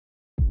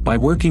By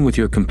working with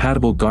your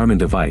compatible Garmin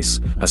device,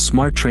 a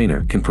smart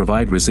trainer can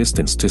provide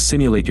resistance to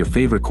simulate your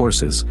favorite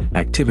courses,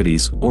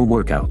 activities, or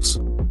workouts.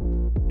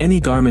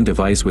 Any Garmin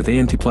device with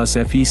ANT plus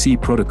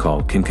FEC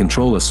protocol can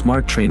control a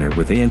smart trainer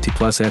with ANT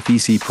plus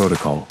FEC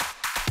protocol.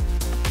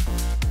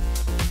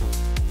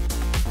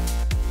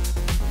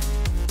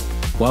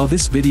 While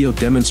this video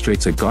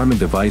demonstrates a Garmin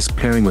device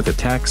pairing with a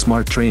TAC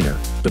smart trainer,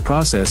 the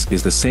process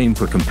is the same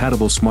for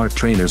compatible smart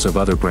trainers of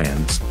other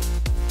brands.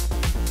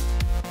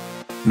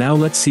 Now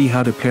let's see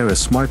how to pair a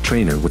smart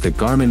trainer with a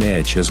Garmin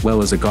Edge as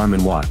well as a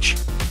Garmin watch.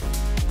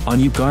 On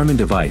your Garmin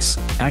device,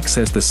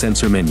 access the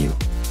sensor menu.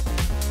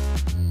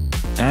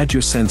 Add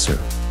your sensor.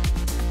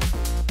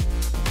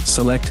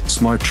 Select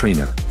Smart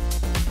Trainer.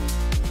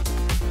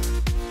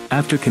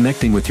 After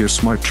connecting with your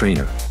smart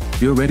trainer,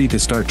 you're ready to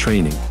start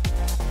training.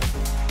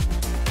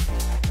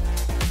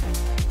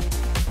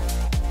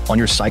 On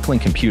your cycling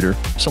computer,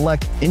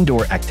 select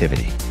Indoor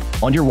Activity.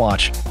 On your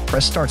watch,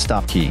 press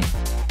Start-Stop key.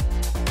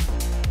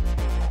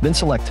 Then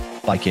select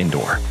Bike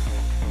Indoor.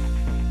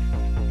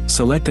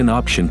 Select an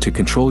option to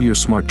control your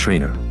smart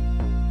trainer.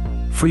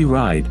 Free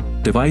ride,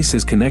 device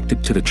is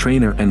connected to the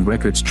trainer and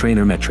records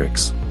trainer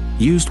metrics,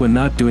 used when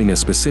not doing a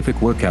specific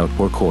workout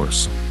or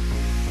course.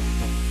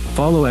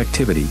 Follow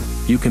activity,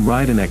 you can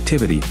ride an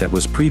activity that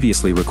was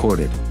previously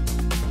recorded.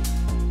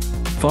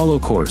 Follow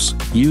course,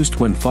 used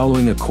when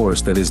following a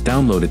course that is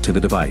downloaded to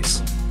the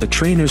device. The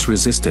trainer's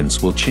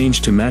resistance will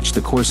change to match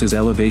the course's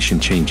elevation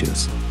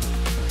changes.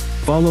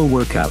 Follow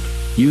workout,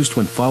 used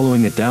when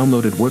following a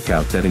downloaded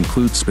workout that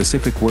includes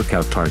specific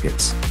workout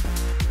targets.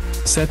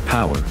 Set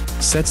power,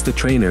 sets the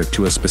trainer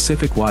to a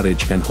specific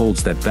wattage and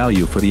holds that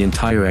value for the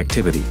entire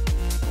activity.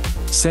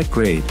 Set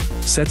grade,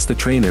 sets the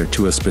trainer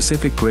to a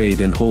specific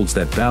grade and holds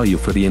that value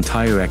for the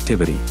entire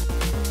activity.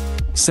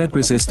 Set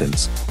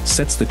resistance,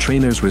 sets the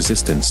trainer's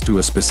resistance to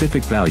a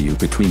specific value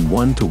between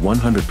 1 to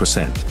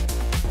 100%.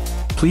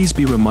 Please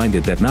be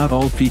reminded that not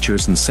all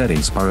features and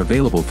settings are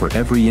available for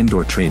every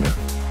indoor trainer.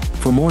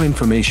 For more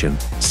information,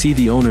 see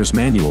the owner's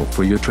manual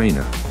for your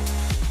trainer.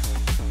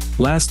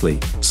 Lastly,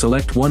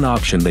 select one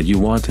option that you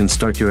want and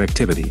start your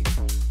activity.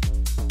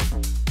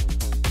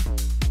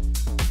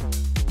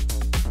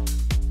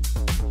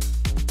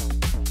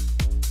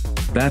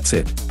 That's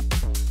it.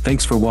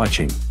 Thanks for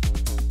watching.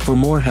 For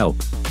more help,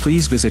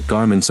 please visit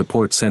Garmin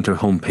Support Center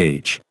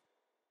homepage.